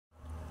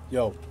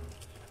Yo,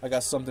 I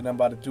got something I'm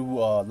about to do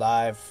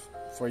live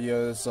for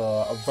you. It's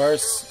a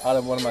verse out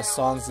of one of my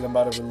songs that I'm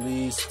about to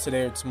release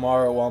today or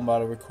tomorrow. Well, I'm about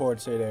to record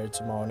today or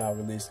tomorrow, not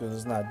release because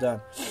it's not done.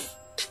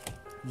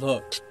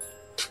 Look,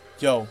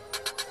 yo,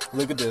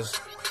 look at this.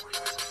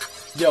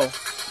 Yo,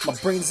 my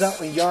brain's out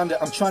in yonder.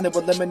 I'm trying to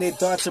eliminate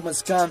thoughts of a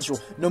scoundrel.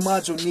 No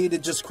module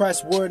needed, just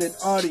Christ's word and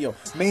audio.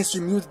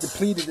 Mainstream music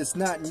depleted, it's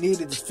not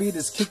needed. This feet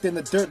is kicked in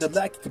the dirt. The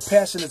lack of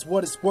compassion is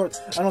what it's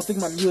worth. I don't think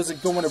my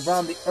music going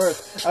around the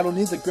earth. I don't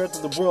need the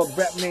girth of the world.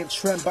 Rap name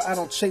trend, but I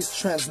don't chase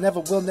trends. Never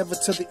will, never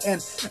till the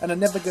end. And I'm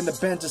never gonna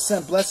bend. Just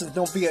send blessings,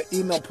 don't via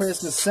email,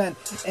 prayers can send.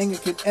 Anger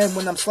can end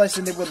when I'm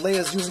slicing it with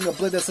layers, using a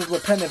blade that says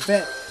repent and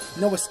vent.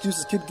 No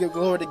excuses, kid, give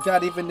glory to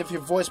God even if your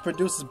voice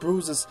produces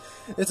bruises.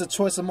 It's a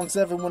choice amongst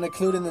everyone,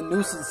 including the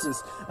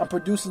nuisances. I'm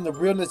producing the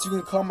realness, you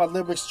can call my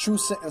lyrics true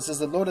sentences.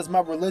 The Lord is my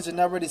religion,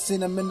 I already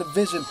seen him in the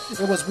vision.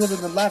 It was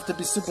willing in life to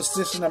be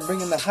superstition. I'm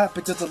bringing the hot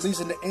pictures, the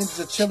legion, the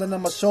angels are chilling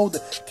on my shoulder,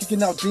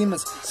 kicking out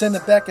demons,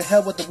 sending back to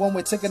hell with the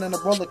one-way ticket on a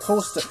roller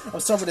coaster. I'm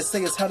sorry to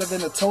say it's hotter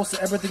than a toaster.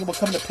 Everything will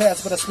come to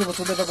pass, but our spirits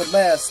will live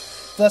everlast.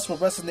 Flesh will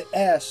rest in the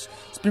ash.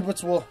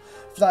 Spirits will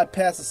fly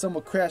past and some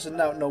will crash and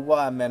out. Know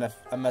why, man?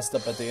 I messed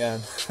up at the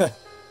end.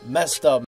 Messed up.